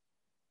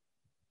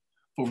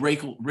for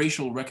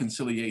racial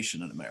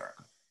reconciliation in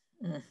America.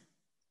 Mm.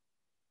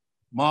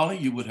 Molly,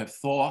 you would have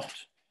thought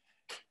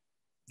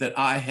that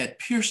I had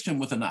pierced him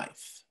with a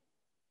knife.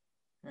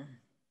 Mm.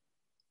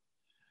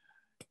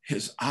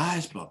 His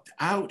eyes bugged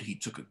out. He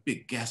took a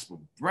big gasp of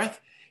breath.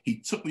 He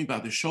took me by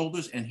the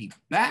shoulders and he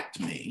backed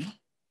me,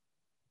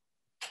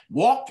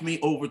 walked me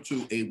over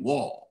to a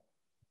wall.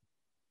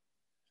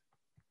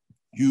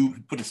 You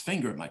put his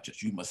finger in my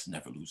chest. You must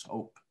never lose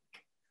hope.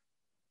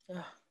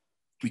 Ugh.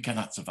 We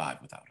cannot survive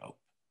without hope.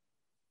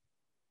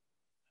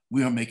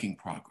 We are making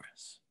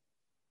progress.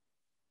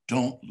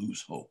 Don't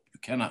lose hope. You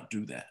cannot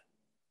do that.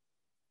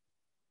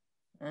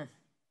 Mm.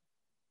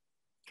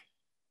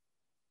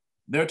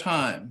 There are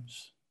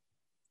times,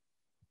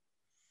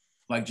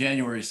 like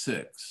January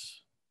 6th,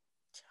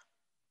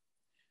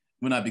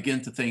 when I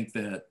begin to think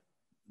that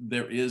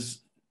there is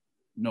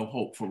no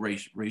hope for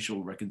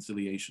racial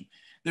reconciliation.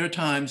 There are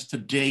times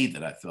today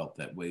that I felt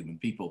that way, when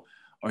people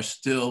are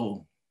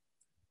still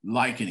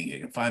likening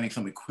it and finding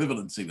some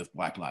equivalency with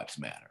Black Lives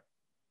Matter,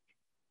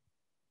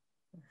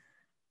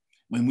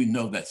 when we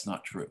know that's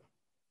not true.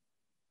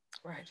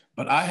 Right.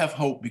 But I have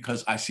hope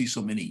because I see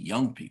so many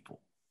young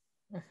people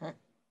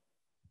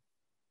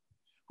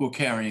who are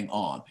carrying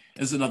on.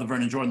 There's another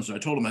Vernon Jordan story.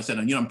 I told him, I said,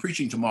 I'm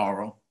preaching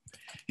tomorrow.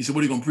 He said,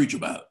 what are you going to preach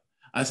about?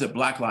 I said,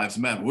 Black Lives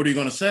Matter. What are you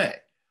going to say?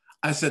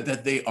 I said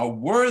that they are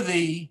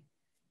worthy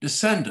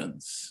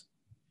descendants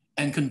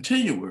and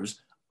continuers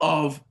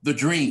of the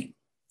dream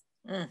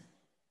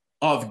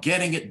of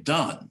getting it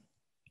done.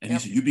 And he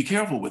said, you be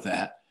careful with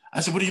that.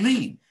 I said, what do you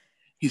mean?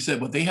 He said,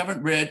 well, they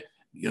haven't read,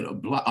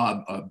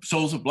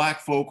 Souls of Black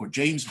Folk or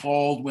James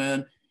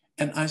Baldwin.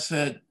 And I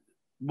said,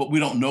 well, we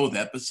don't know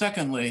that. But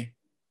secondly,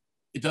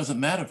 it doesn't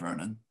matter,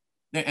 Vernon.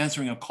 They're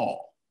answering a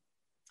call.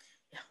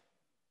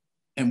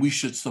 And we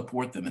should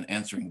support them in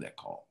answering that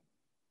call.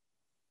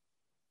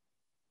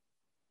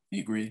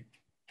 You agree?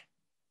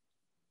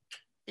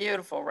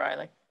 Beautiful,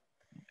 Riley.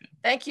 Okay.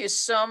 Thank you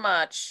so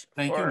much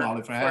Thank you,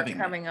 Molly, for having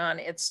coming on.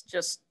 It's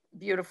just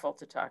beautiful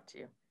to talk to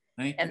you.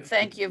 Thank you. And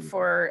thank you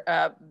for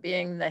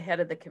being the head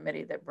of the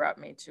committee that brought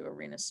me to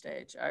Arena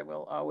Stage. I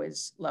will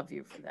always love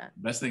you for that.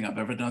 Best thing I've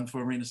ever done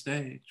for Arena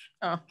Stage.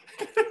 Oh.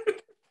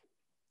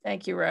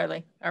 Thank you,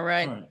 Riley. All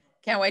right. All right.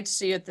 Can't wait to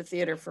see you at the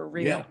theater for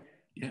real.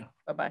 Yeah.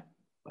 Bye-bye.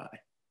 Bye.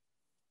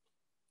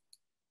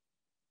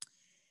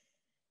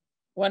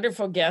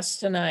 Wonderful guests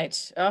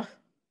tonight. Oh,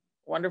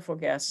 wonderful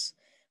guests.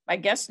 My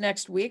guest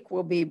next week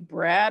will be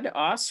Brad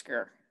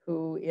Oscar,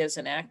 who is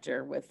an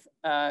actor with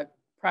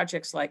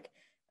projects like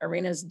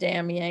Arena's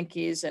Damn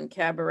Yankees and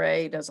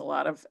Cabaret. He does a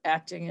lot of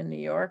acting in New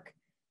York.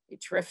 It'd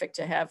be terrific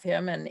to have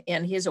him.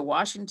 And he's a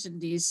Washington,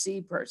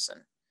 D.C.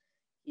 person.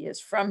 He is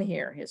from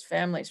here. His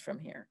family's from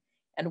here.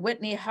 And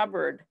Whitney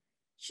Hubbard,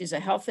 she's a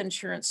health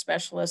insurance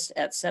specialist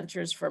at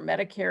Centers for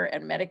Medicare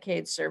and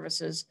Medicaid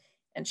Services,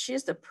 and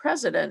she's the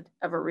president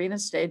of Arena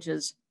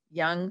Stage's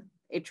Young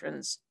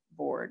Patrons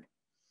Board.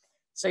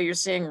 So you're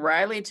seeing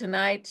Riley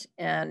tonight,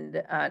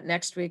 and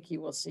next week you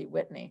will see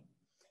Whitney.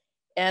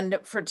 And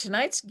for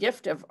tonight's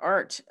gift of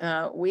art,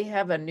 we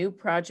have a new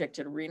project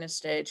at Arena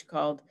Stage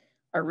called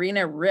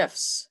Arena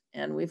Riffs,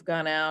 and we've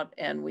gone out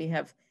and we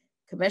have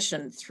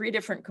commissioned 3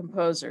 different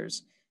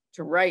composers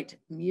to write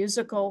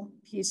musical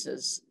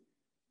pieces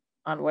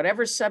on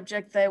whatever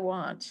subject they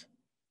want,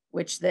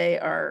 which they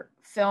are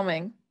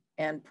filming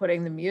and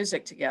putting the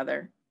music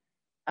together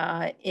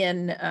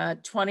in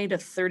 20 to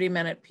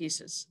 30-minute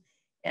pieces.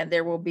 And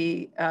there will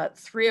be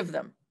 3 of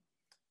them.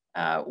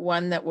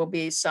 One that will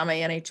be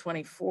Samayeni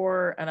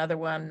 24, another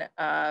one,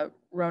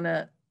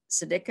 Rona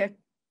Siddiqa,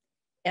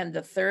 and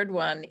the third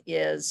one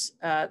is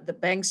the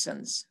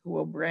Bengsons, who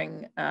will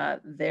bring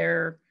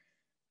their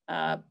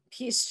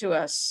piece to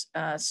us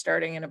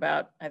starting in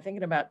about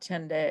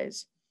 10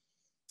 days.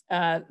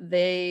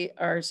 They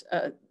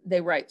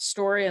write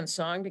story and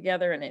song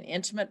together in an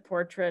intimate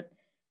portrait.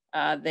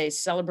 They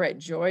celebrate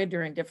joy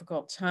during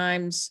difficult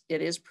times.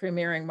 It is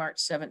premiering March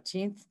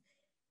 17th.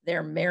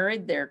 They're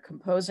married. They're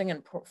composing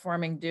and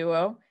performing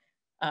duo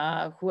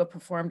who have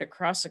performed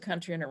across the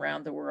country and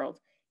around the world.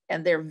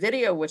 And their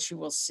video, which you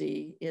will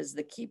see, is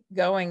the Keep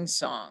Going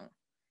song.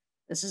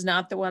 This is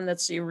not the one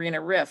that's the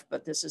Arena Riff,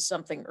 but this is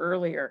something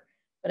earlier.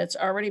 But it's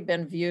already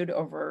been viewed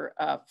over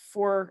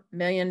 4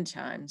 million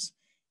times.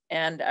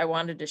 And I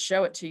wanted to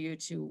show it to you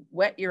to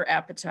whet your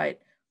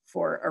appetite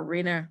for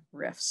Arena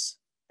Riffs.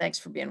 Thanks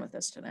for being with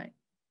us tonight.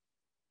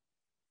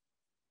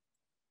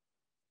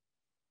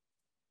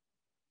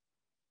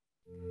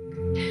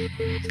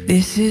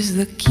 This is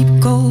the keep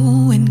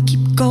going,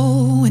 keep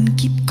going,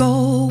 keep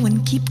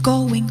going, keep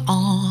going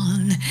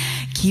on.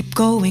 keep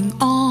going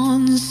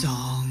on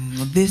song.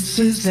 This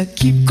is the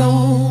keep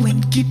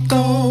going, keep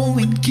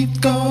going, keep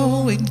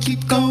going,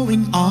 keep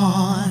going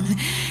on.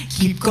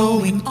 Keep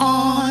going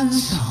on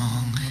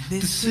song.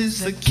 This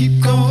is the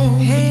keep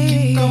going,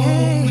 keep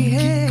going,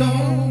 keep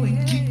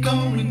going, keep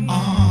going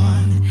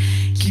on.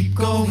 Keep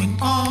going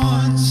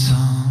on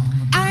song.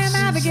 I am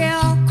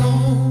Abigail,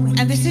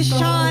 and this is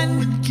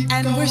Sean,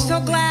 and we're so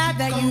glad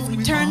that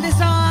you've turned this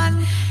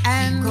on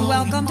and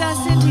welcomed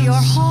us into your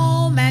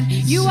home, and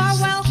you are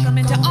welcome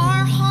into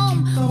our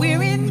home.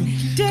 We're in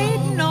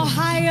Dayton,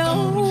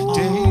 Ohio.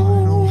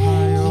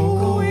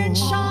 We're in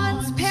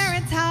Sean's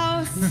parents'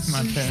 house.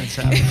 My parents'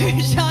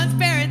 house. Sean's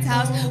parents'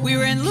 house. We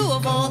were in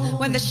Louisville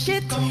when the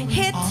shit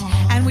hit,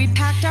 and we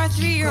packed our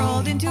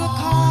 3-year-old into a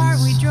car.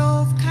 We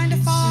drove kind of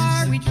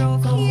far. We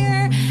drove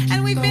here,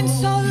 and we've been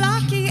so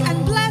lucky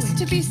and blessed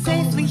to be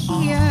safely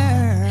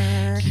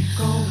here.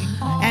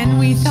 And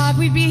we thought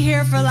we'd be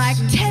here for like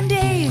 10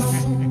 days,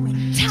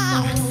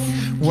 tops.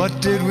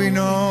 What did we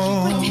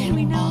know? What did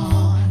we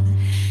know?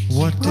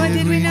 What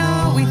did we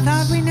know? We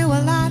thought we knew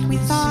a lot. We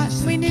thought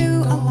we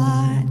knew a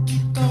lot.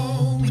 Keep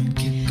going,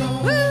 keep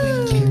going,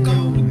 Woo! keep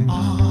going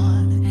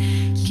on.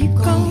 Keep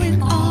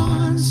going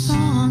on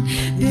song.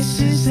 This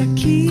is a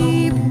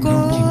keep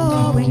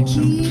going,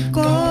 keep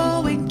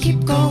going,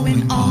 keep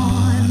going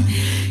on.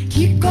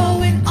 Keep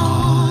going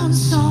on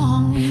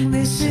song.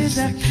 This is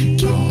a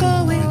keep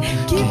going,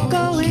 keep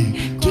going,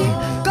 keep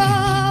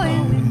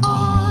going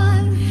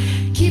on.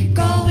 Keep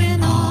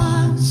going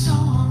on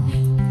song.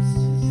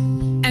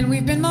 And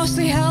we've been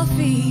mostly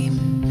healthy.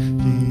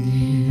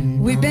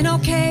 We've been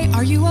okay.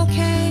 Are you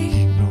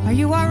okay? Are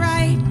you all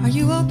right? Are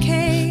you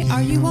okay?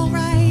 Are you all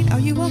right? Are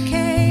you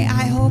okay?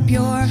 I hope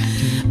your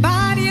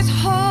body is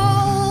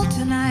whole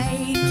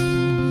tonight.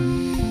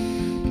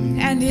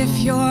 And if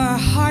your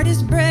heart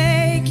is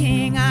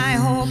breaking, I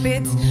hope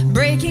it's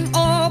breaking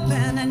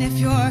open. And if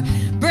your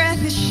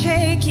breath is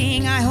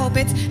shaking, I hope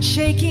it's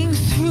shaking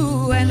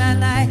through. And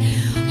I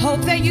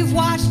hope that you've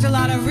watched a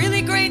lot of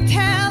really great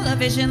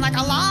television, like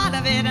a lot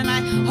of it. And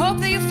I hope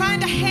that you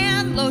find a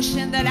hand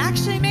lotion that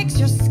actually makes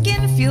your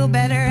skin feel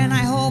better. And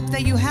I hope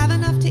that you have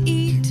enough to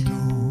eat.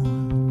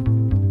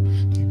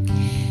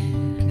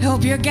 I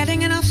hope you're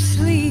getting enough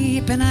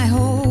sleep, and I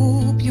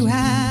hope you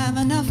have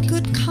enough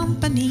good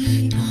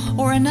company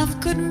or enough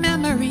good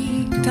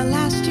memory to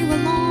last you a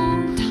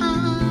long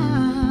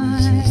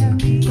time.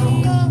 Keep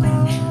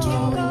going,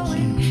 keep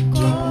going,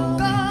 keep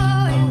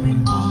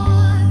going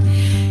on.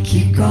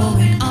 Keep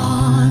going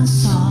on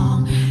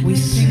song. We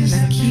sing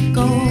the keep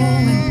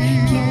going,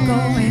 keep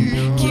going,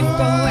 keep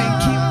going,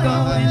 keep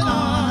going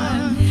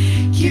on.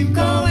 Keep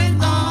going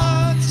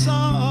on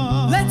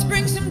song. Let's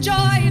bring some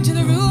joy into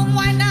the room,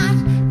 why not?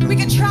 We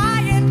can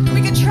try it,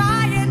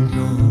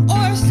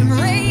 or some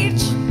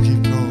rage,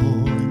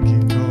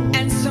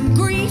 and some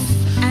grief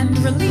and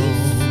relief.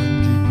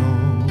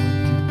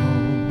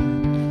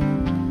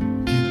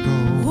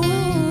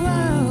 Ooh,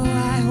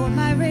 I hold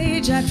my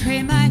rage, I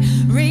pray my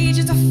rage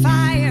is a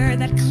fire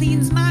that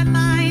cleans my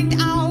mind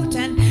out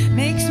and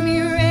makes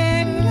me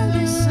ready to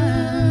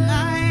listen.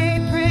 I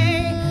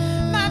pray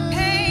my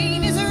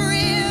pain is a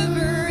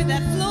river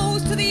that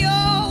flows to the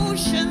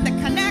ocean that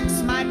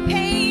connects my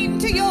pain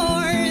to yours.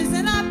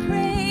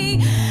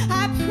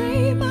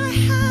 My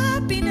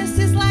happiness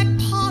is like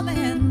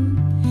pollen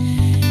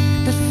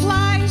that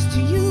flies to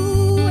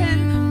you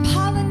and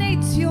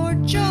pollinates your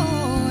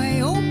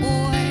joy. Oh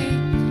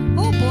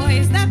boy,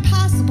 is that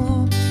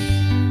possible?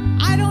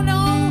 I don't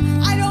know.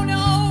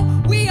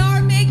 We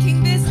are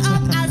making this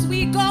up as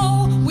we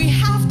go. We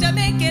have to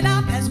make it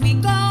up as we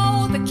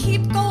go. The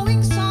keep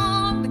going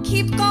song, the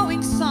keep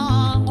going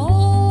song.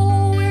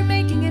 Oh, we're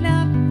making it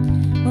up.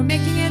 We're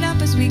making it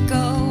up as we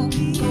go.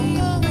 Keep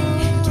going.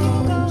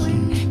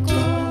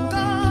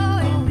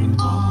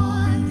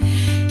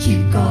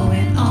 Keep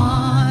going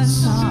on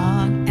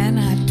song. And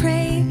I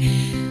pray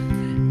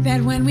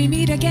that when we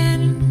meet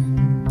again,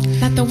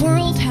 that the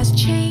world has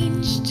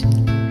changed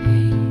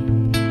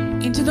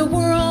into the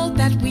world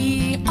that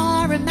we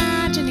are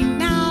imagining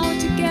now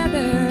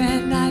together.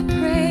 And I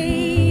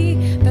pray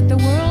that the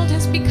world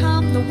has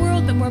become the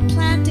world that we're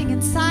planting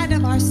inside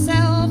of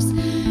ourselves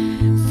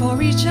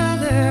for each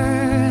other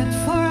and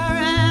for our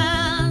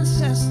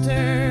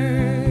ancestors.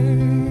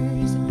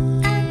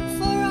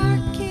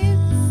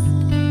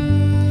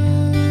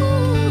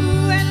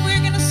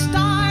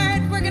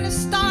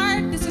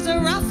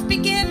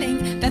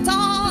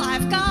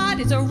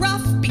 A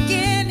rough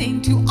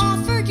beginning to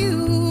offer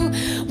you.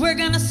 We're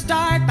gonna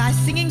start by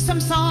singing some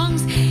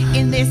songs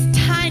in this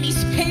tiny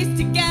space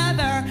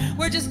together.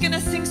 We're just gonna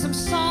sing some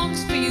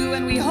songs for you,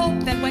 and we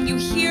hope that when you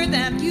hear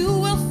them, you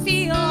will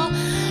feel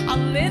a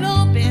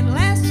little bit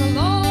less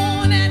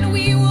alone, and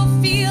we will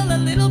feel a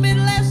little bit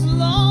less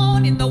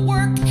alone in the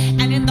work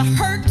and in the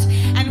hurt,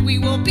 and we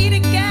will be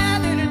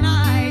together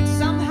tonight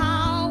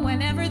somehow,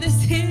 whenever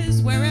this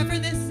is, wherever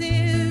this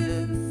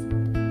is.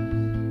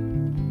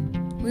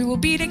 We will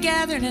be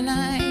together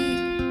tonight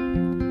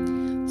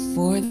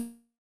for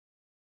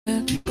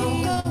the keep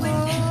going,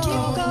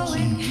 keep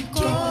going,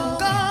 keep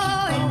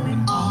going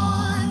on.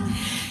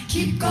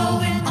 keep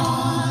going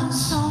on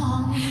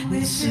song.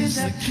 This is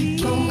a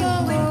keep going,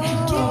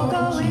 keep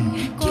going,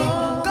 keep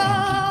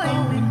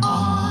going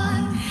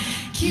on.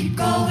 Keep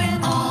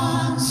going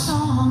on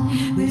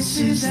song. This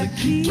is a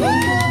keep going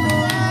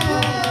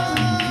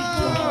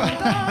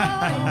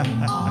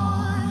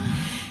on.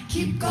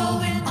 Keep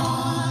going